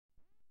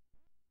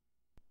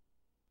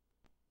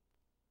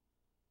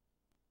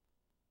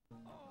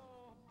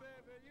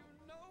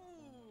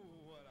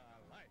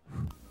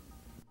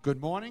Good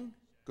morning,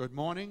 good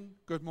morning,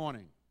 good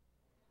morning.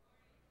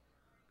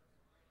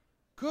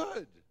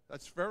 Good.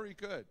 That's very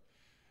good.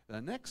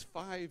 The next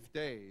 5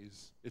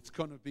 days, it's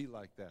going to be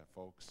like that,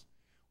 folks.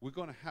 We're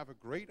going to have a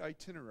great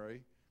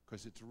itinerary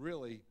because it's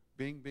really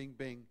bing, bing,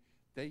 bing.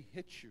 They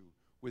hit you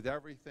with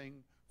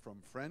everything from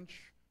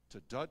French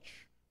to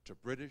Dutch to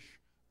British,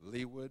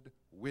 leeward,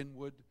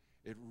 windward.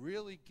 It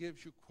really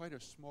gives you quite a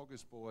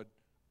smorgasbord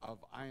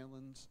of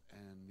islands,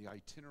 and the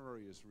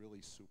itinerary is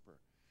really super.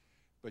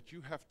 But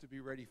you have to be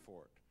ready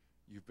for it.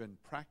 You've been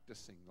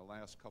practicing the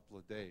last couple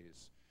of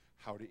days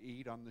how to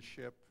eat on the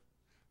ship,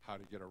 how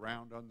to get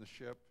around on the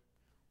ship.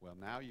 Well,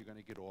 now you're going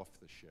to get off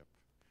the ship,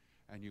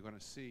 and you're going to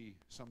see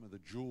some of the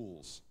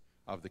jewels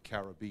of the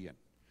Caribbean.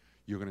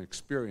 You're going to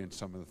experience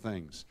some of the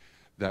things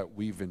that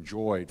we've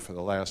enjoyed for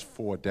the last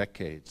 4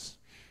 decades.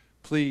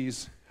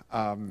 Please,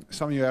 some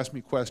of you asked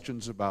me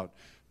questions about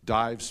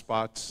dive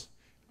spots.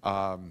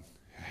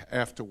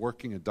 After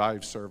working a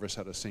dive service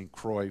out of St.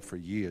 Croix for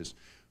years,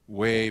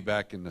 way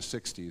back in the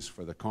 60s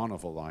for the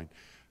Carnival line,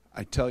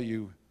 I tell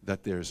you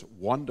that there's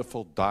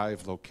wonderful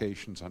dive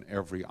locations on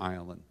every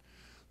island.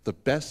 The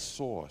best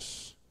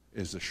source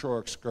is the shore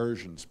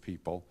excursions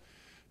people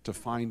to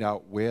find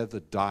out where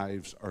the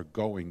dives are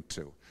going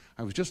to.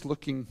 I was just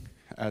looking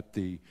at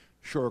the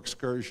shore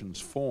excursions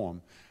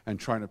form and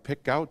trying to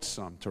pick out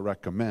some to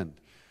recommend.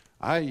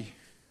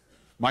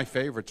 My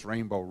favorite's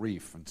Rainbow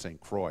Reef in St.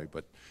 Croix,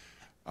 but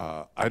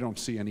I don't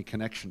see any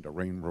connection to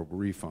Rainbow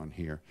Reef on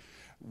here.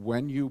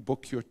 When you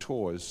book your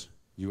tours,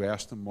 you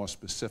ask them more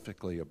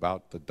specifically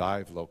about the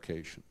dive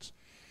locations.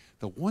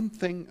 The one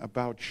thing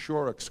about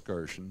shore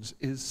excursions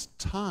is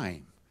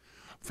time.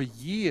 For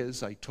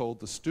years, I told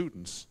the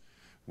students,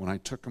 when I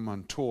took them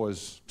on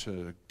tours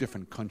to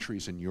different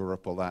countries in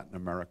Europe or Latin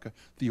America,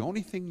 the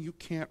only thing you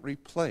can't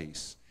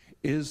replace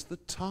is the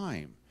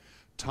time.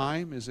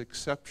 Time is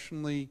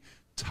exceptionally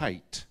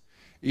tight.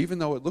 Even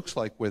though it looks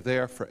like we're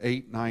there for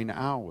 8-9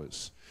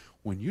 hours,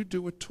 when you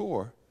do a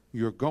tour,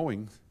 you're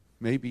going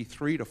maybe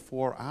 3 to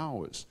 4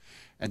 hours.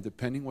 And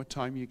depending what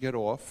time you get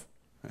off,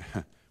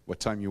 what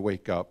time you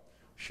wake up,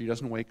 she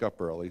doesn't wake up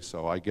early,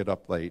 so I get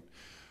up late.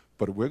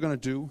 But we're going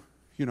to do,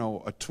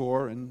 a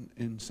tour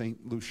in St.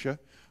 Lucia.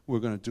 We're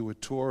going to do a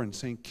tour in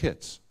St.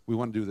 Kitts. We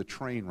want to do the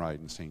train ride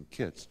in St.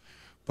 Kitts.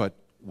 But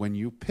when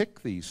you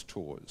pick these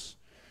tours,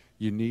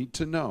 you need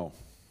to know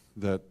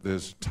that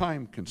there's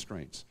time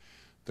constraints.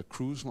 The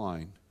cruise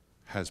line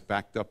has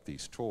backed up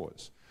these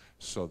tours,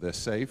 so they're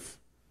safe,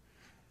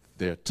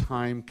 they're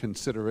time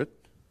considerate,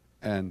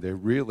 and they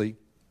really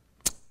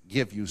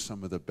give you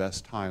some of the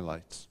best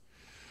highlights.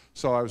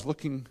 So I was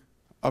looking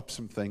up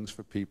some things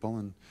for people,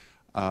 and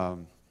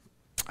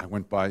I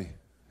went by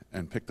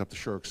and picked up the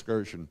shore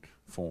excursion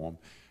form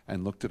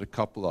and looked at a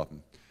couple of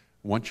them.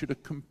 I want you to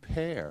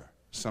compare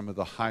some of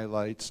the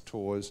highlights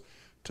tours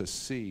to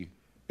see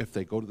if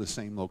they go to the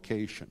same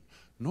location.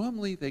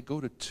 Normally they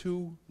go to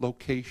 2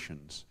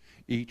 locations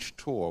each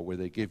tour where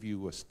they give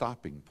you a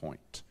stopping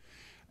point.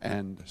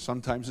 And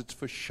sometimes it's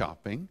for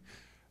shopping.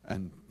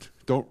 And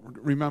don't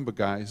remember,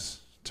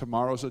 guys,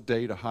 tomorrow's a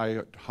day to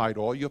hide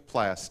all your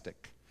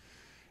plastic.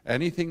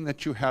 Anything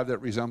that you have that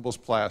resembles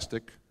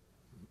plastic,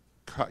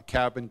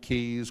 cabin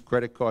keys,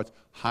 credit cards,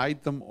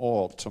 hide them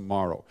all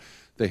tomorrow.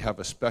 They have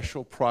a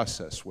special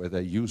process where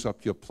they use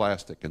up your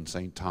plastic in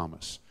St.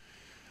 Thomas.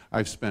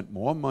 I've spent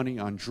more money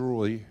on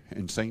jewelry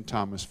in St.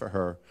 Thomas for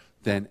her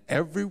than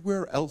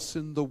everywhere else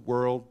in the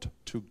world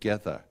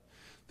together.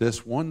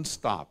 This one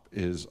stop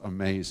is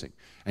amazing.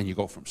 And you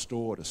go from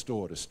store to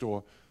store to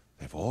store.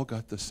 They've all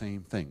got the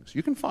same things.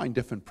 You can find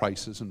different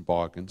prices and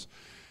bargains.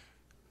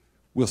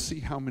 We'll see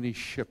how many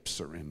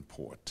ships are in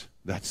port.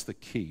 That's the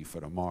key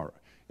for tomorrow.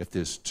 If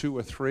there's 2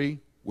 or 3,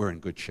 we're in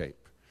good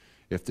shape.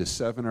 If there's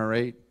 7 or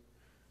 8,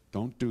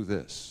 don't do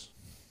this,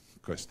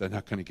 because they're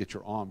not going to get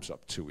your arms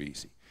up too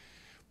easy.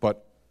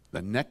 But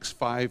the next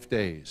 5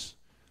 days,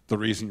 the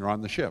reason you're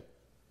on the ship,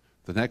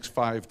 the next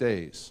 5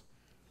 days,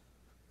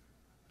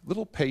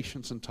 little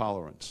patience and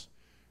tolerance.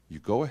 You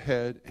go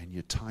ahead and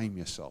you time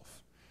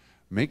yourself.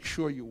 Make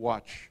sure you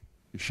watch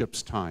your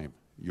ship's time.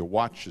 Your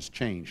watch has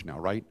changed now,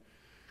 right?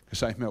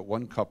 Because I met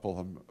one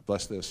couple,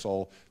 bless their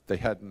soul, they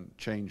hadn't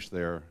changed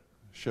their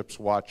ship's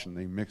watch, and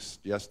they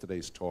missed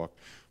yesterday's talk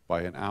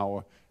by an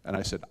hour. And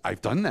I said,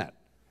 I've done that,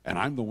 and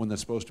I'm the one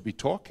that's supposed to be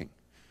talking.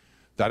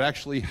 That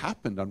actually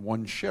happened on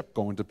one ship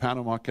going to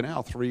Panama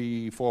Canal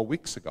 3-4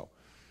 weeks ago.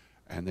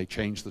 And they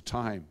changed the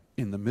time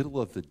in the middle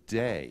of the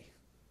day.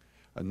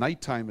 At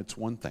nighttime, it's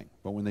one thing.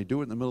 But when they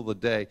do it in the middle of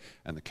the day,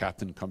 and the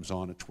captain comes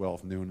on at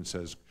 12 noon and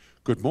says,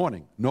 good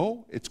morning.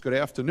 No, it's good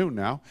afternoon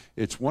now.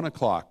 It's 1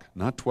 o'clock,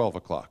 not 12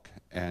 o'clock.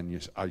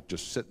 And I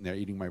just sitting there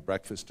eating my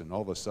breakfast, and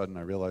all of a sudden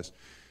I realize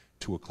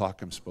 2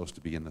 o'clock I'm supposed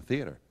to be in the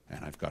theater,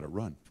 and I've got to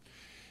run.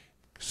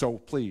 So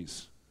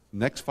please,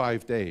 next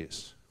 5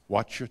 days,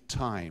 watch your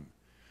time.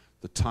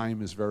 The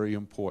time is very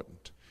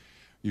important.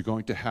 You're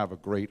going to have a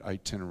great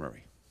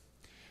itinerary.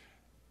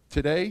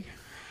 Today,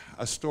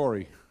 a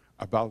story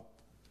about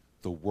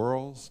the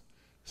world's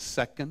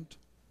second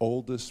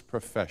oldest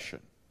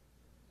profession.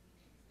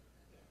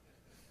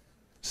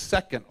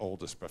 second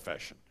oldest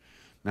profession.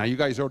 Now, you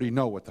guys already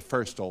know what the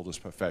first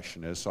oldest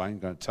profession is, so I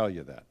ain't going to tell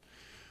you that.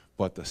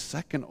 But the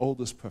second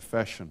oldest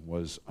profession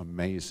was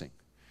amazing.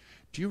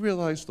 Do you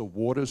realize the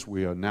waters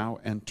we are now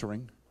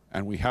entering,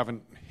 and we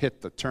haven't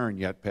hit the turn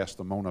yet past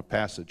the Mona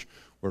Passage,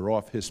 we're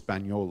off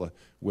Hispaniola,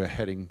 we're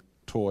heading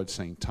towards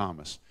St.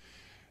 Thomas.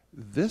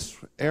 This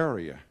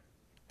area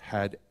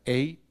had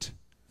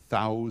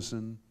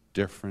 8,000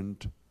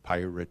 different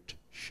pirate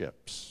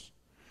ships.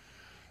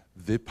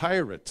 The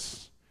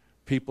pirates,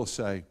 people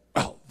say,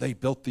 well, they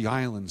built the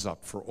islands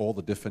up for all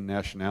the different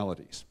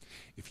nationalities.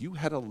 If you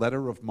had a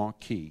letter of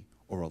marque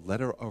or a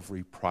letter of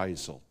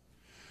reprisal,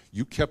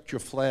 you kept your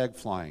flag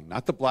flying,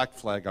 not the black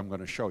flag I'm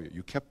going to show you.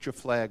 You kept your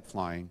flag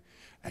flying,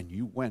 and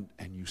you went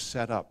and you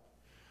set up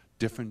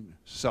different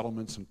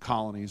settlements and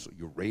colonies.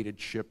 You raided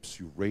ships,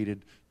 you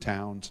raided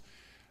towns.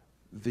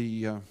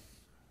 The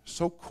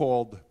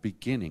so-called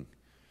beginning,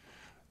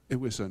 it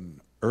was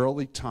an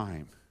early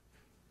time,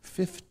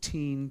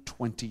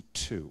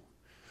 1522.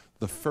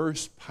 The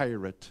first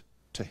pirate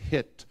to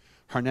hit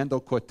Hernando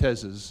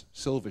Cortez's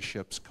silver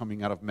ships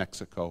coming out of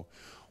Mexico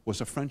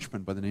was a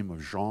Frenchman by the name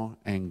of Jean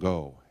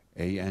Angot,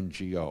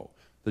 A-N-G-O.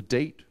 The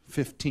date,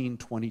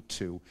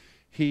 1522,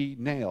 he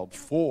nailed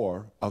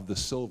 4 of the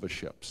silver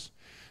ships.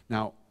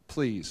 Now,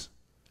 please,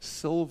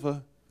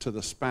 silver to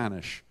the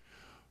Spanish,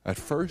 at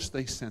first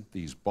they sent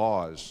these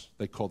bars,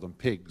 they called them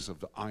pigs of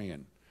the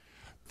iron.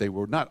 They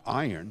were not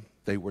iron,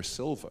 they were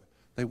silver.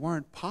 They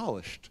weren't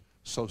polished,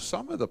 so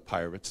some of the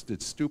pirates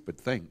did stupid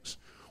things.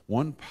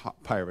 One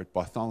pirate,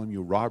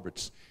 Bartholomew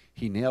Roberts,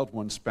 he nailed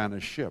one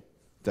Spanish ship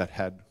that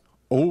had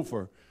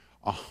over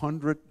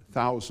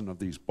 100,000 of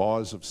these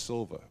bars of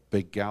silver,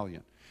 big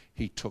galleon.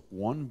 He took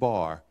one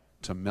bar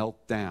to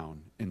melt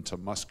down into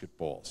musket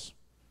balls.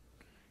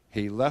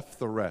 He left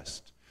the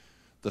rest.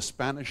 The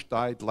Spanish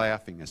died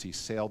laughing as he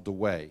sailed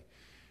away.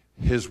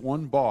 His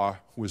one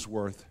bar was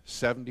worth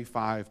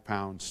 75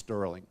 pounds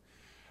sterling.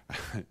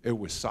 It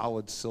was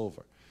solid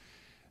silver.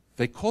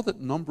 They called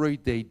it Nombre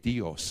de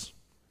Dios,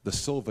 the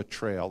silver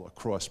trail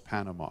across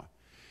Panama.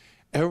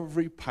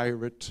 Every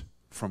pirate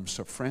from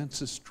Sir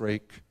Francis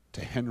Drake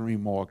to Henry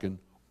Morgan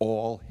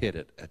all hit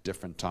it at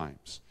different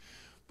times.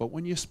 But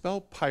when you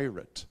spell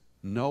pirate,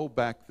 no,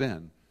 back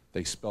then,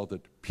 they spelled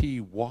it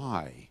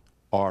P-Y-R-A-T-E-S.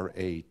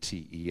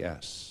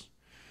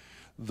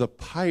 The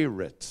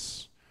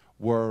pirates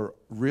were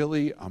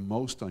really a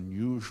most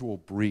unusual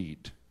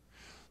breed.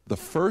 The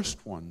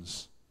first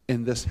ones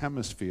in this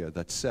hemisphere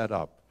that set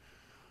up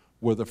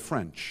were the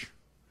French,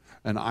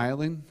 an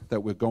island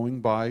that we're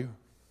going by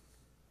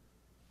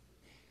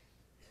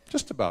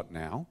just about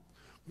now,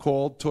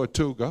 called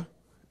Tortuga.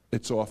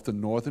 It's off the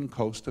northern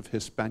coast of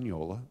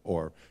Hispaniola,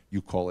 or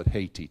you call it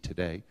Haiti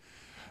today.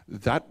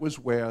 That was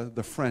where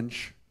the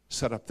French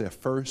set up their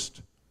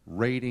first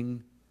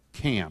raiding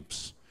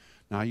camps.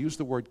 Now, I use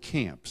the word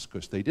camps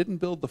because they didn't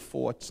build the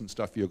forts and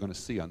stuff you're going to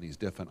see on these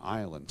different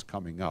islands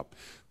coming up.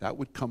 That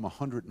would come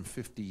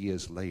 150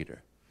 years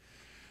later.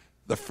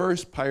 The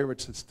first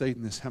pirates that stayed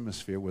in this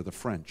hemisphere were the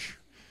French.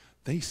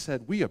 They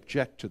said, we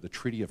object to the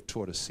Treaty of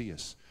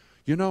Tordesillas.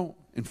 You know,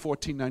 in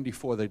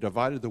 1494, they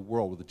divided the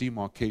world with a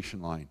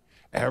demarcation line.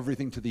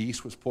 Everything to the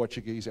east was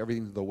Portuguese,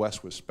 everything to the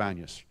west was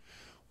Spanish.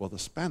 Well, the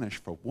Spanish,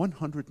 for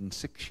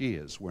 106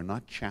 years, were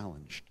not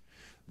challenged.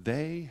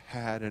 They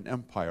had an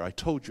empire. I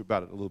told you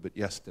about it a little bit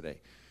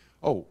yesterday.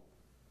 Oh,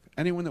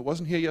 anyone that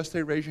wasn't here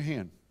yesterday, raise your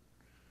hand.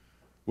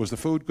 Was the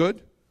food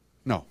good?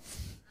 No.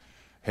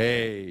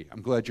 Hey,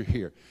 I'm glad you're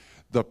here.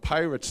 The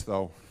pirates,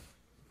 though,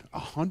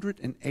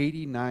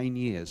 189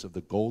 years of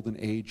the golden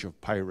age of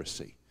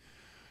piracy.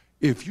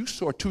 If you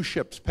saw 2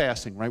 ships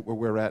passing right where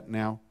we're at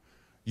now,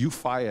 you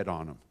fired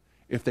on them.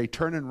 If they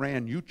turned and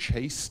ran, you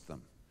chased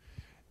them.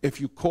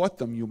 If you caught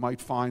them, you might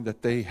find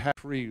that they had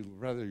 3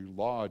 rather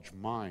large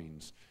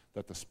mines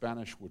that the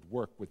Spanish would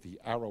work with the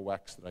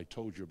arrowaks that I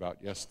told you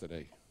about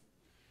yesterday.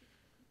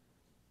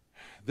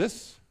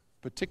 This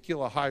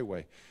particular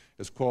highway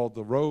is called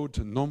the Road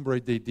to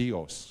Nombre de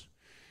Dios.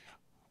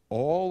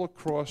 All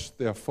across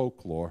their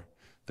folklore,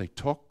 they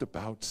talked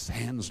about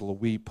Sans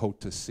Luis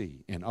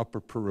Potosí in Upper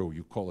Peru.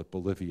 You call it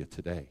Bolivia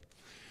today.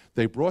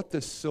 They brought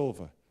this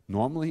silver,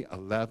 normally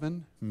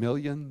 $11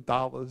 million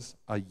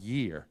a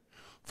year,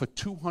 for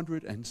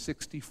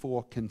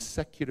 264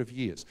 consecutive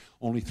years.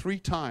 Only 3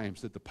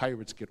 times did the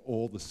pirates get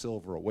all the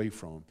silver away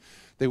from them.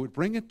 They would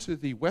bring it to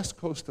the west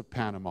coast of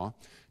Panama,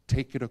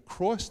 take it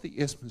across the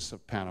Isthmus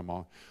of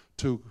Panama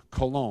to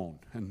Cologne.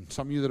 And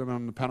some of you that have been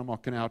on the Panama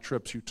Canal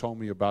trips, you told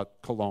me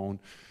about Cologne.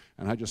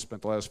 And I just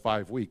spent the last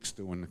 5 weeks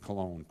doing the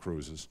Cologne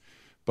cruises.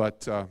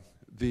 But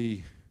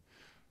the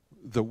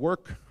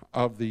work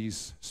of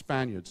these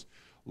Spaniards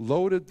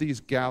loaded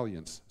these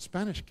galleons.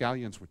 Spanish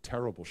galleons were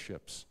terrible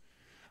ships.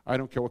 I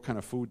don't care what kind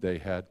of food they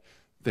had.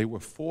 They were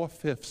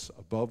 4/5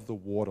 above the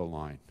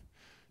waterline.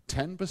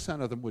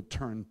 10% of them would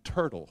turn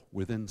turtle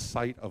within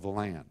sight of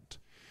land.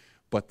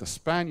 But the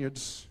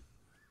Spaniards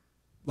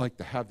like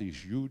to have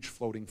these huge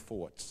floating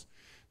forts.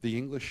 The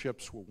English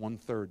ships were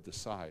 1/3 the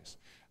size,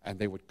 and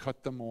they would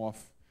cut them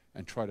off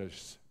and try to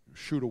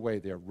shoot away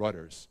their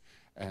rudders.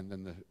 And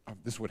then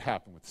this would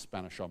happen with the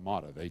Spanish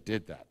Armada. They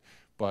did that.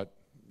 But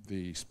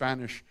the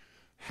Spanish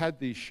had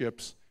these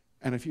ships,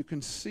 and if you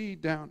can see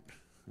down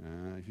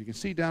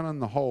on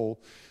the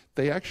hole,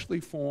 they actually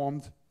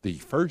formed the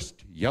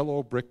first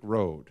yellow brick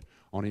road.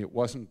 Only it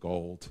wasn't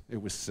gold,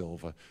 it was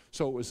silver.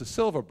 So it was a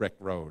silver brick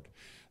road.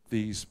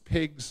 These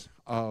pigs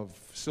of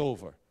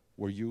silver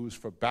were used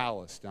for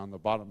ballast down the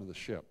bottom of the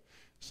ship.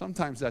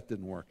 Sometimes that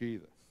didn't work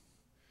either.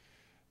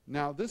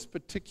 Now, this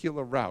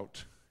particular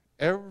route,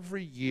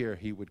 every year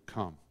he would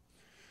come.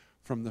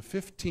 From the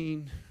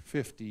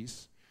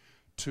 1550s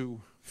to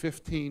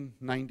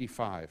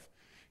 1595.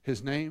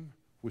 His name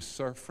was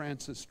Sir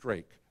Francis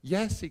Drake.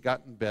 Yes, he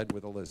got in bed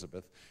with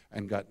Elizabeth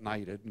and got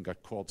knighted and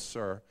got called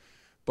Sir,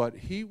 but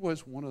he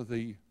was one of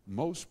the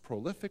most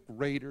prolific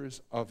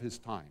raiders of his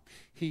time.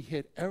 He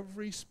hit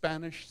every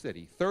Spanish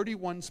city,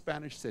 31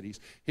 Spanish cities.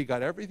 He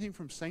got everything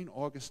from St.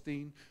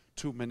 Augustine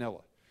to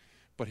Manila.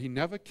 But he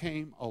never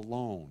came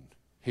alone.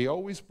 He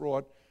always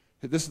brought,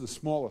 this is the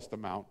smallest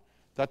amount,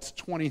 that's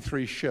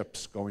 23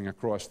 ships going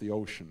across the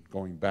ocean,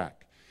 going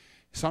back.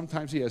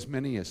 Sometimes he has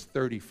many as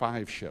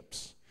 35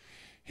 ships.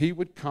 He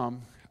would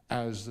come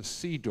as the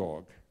sea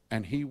dog,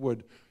 and he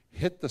would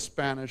hit the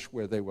Spanish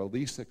where they were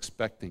least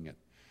expecting it.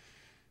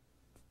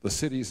 The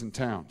cities and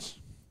towns.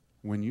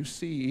 When you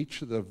see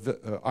each of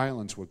the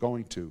islands we're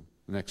going to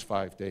the next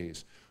 5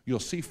 days, you'll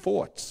see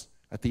forts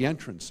at the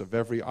entrance of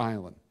every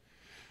island.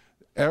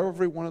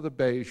 Every one of the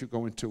bays you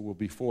go into will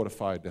be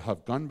fortified. They'll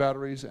have gun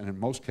batteries and, in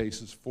most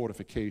cases,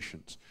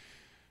 fortifications.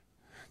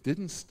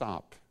 Didn't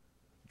stop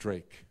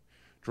Drake.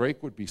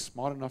 Drake would be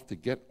smart enough to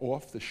get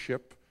off the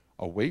ship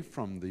away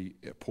from the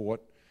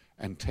port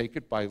and take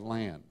it by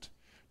land.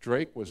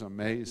 Drake was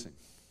amazing.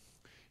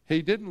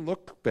 He didn't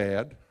look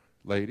bad,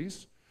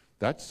 ladies.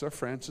 That's Sir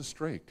Francis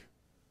Drake.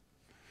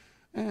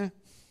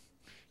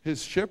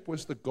 His ship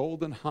was the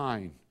Golden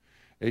Hind,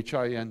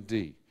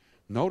 H-I-N-D.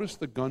 Notice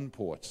the gun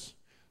ports.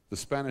 The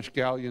Spanish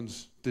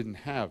galleons didn't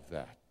have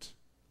that.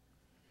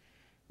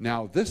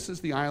 Now, this is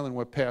the island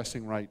we're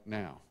passing right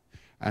now.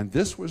 And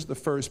this was the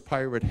first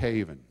pirate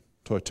haven,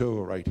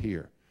 Tortuga right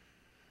here.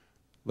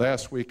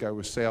 Last week I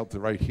was sailed to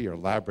right here,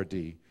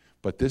 Labradee.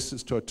 But this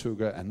is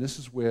Tortuga, and this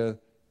is where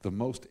the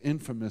most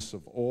infamous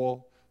of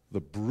all the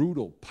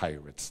brutal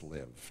pirates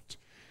lived,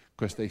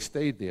 because they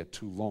stayed there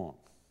too long.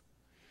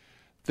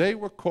 They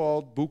were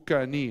called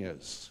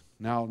buccaneers.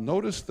 Now,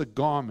 notice the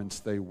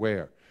garments they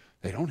wear.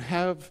 They don't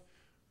have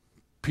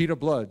Peter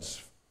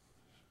Blood's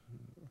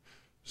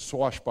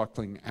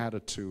swashbuckling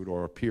attitude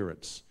or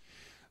appearance.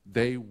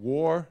 They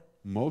wore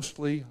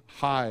mostly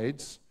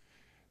hides.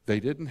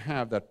 They didn't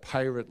have that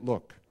pirate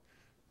look.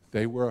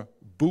 They were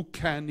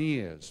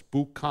buccaneers,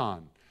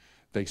 bucan.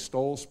 They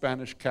stole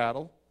Spanish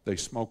cattle, they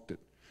smoked it.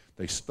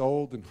 They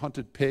stole and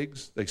hunted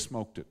pigs, they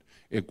smoked it.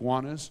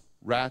 Iguanas,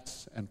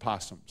 rats, and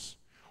possums,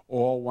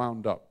 all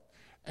wound up.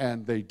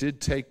 And they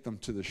did take them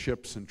to the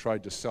ships and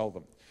tried to sell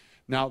them.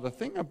 Now, the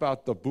thing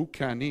about the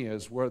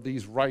buccaneers were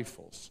these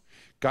rifles.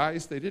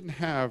 Guys, they didn't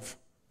have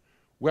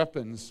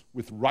weapons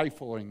with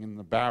rifling in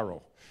the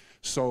barrel.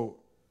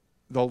 So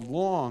the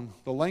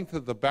length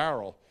of the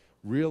barrel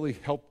really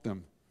helped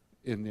them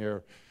in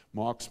their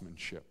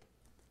marksmanship.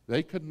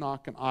 They could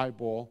knock an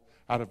eyeball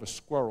out of a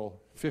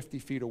squirrel 50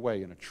 feet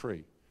away in a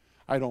tree.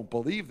 I don't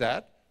believe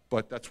that,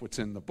 but that's what's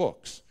in the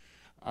books.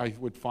 I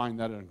would find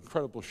that an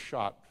incredible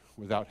shot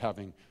without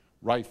having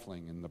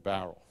rifling in the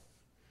barrel.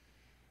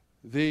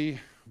 The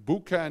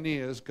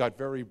buccaneers got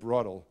very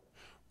brutal.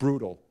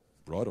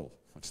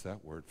 What's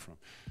that word from?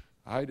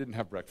 I didn't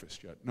have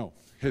breakfast yet. No.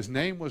 His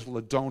name was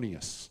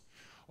Ladonius,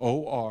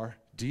 O-R-D-A-N-I-S.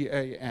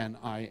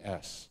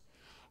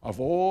 Of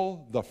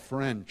all the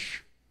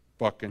French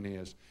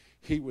buccaneers,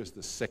 he was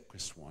the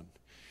sickest one.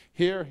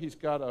 Here he's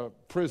got a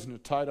prisoner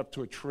tied up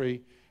to a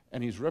tree,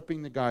 and he's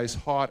ripping the guy's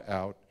heart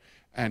out,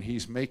 and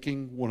he's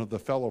making one of the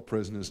fellow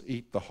prisoners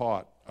eat the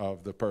heart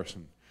of the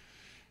person.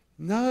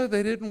 No,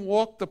 they didn't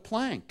walk the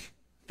plank.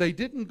 They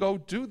didn't go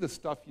do the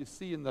stuff you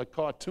see in the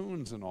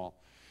cartoons and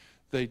all.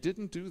 They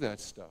didn't do that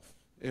stuff.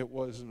 It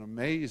was an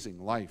amazing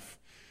life.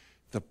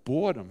 The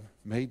boredom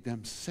made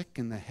them sick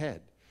in the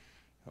head.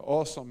 It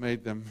also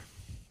made them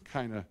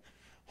kind of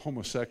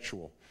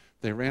homosexual.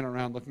 They ran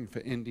around looking for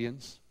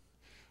Indians,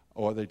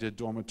 or they did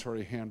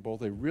dormitory handball.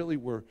 They really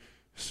were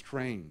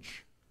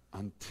strange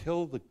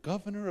until the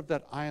governor of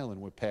that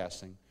island we're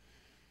passing.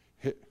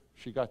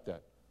 She got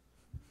that.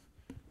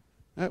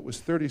 That was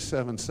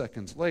 37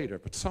 seconds later,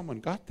 but someone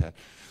got that.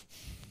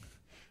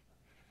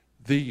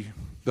 The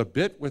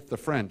bit with the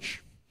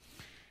French,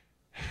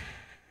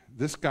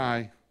 this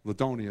guy,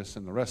 Ladonius,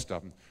 and the rest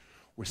of them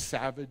were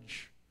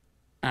savage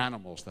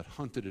animals that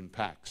hunted in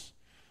packs.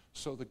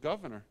 So the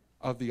governor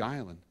of the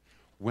island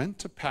went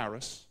to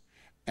Paris,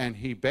 and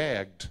he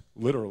bagged,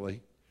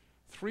 literally,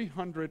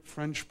 300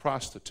 French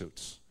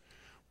prostitutes,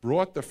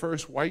 brought the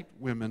first white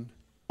women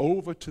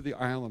over to the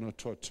island of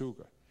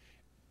Tortuga.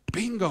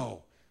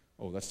 Bingo!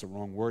 Oh, that's the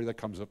wrong word. That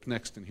comes up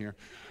next in here.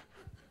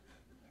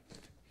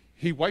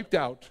 He wiped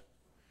out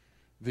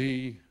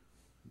the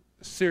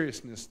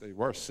seriousness. They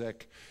were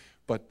sick,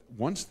 But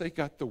once they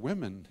got the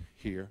women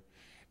here,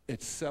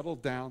 it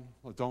settled down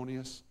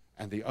Ladonius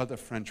and the other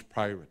French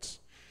pirates.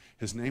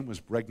 His name was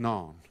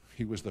Bregnon.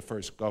 He was the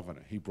first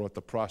governor. He brought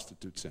the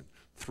prostitutes in.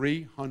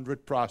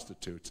 300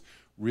 prostitutes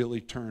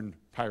really turned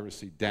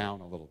piracy down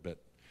a little bit.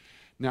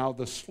 Now,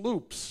 the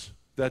sloops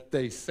that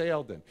they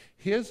sailed in.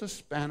 Here's a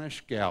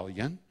Spanish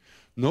galleon.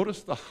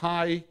 Notice the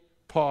high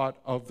part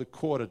of the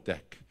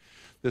quarterdeck.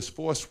 There's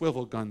 4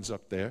 swivel guns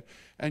up there.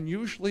 And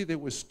usually there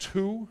was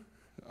 2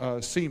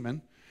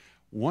 seamen,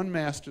 1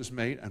 master's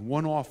mate, and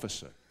 1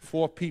 officer.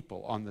 4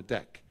 people on the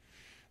deck.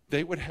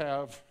 They would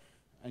have,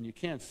 and you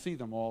can't see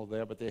them all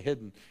there, but they're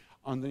hidden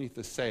underneath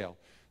the sail.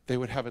 They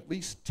would have at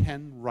least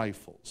 10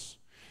 rifles.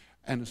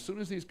 And as soon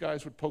as these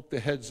guys would poke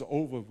their heads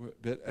over a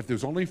bit, if there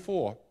was only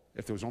 4,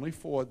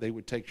 they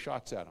would take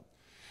shots at them.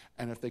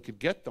 And if they could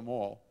get them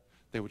all,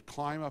 they would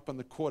climb up on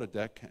the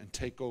quarterdeck and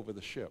take over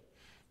the ship.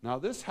 Now,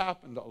 this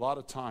happened a lot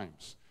of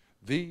times.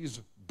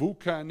 These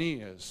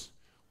buccaneers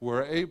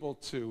were able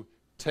to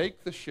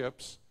take the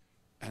ships,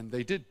 and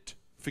they did,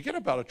 forget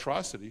about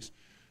atrocities,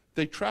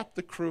 they trapped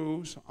the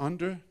crews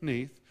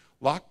underneath,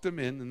 locked them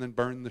in, and then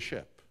burned the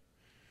ship.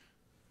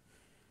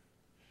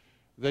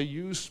 They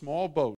used small boats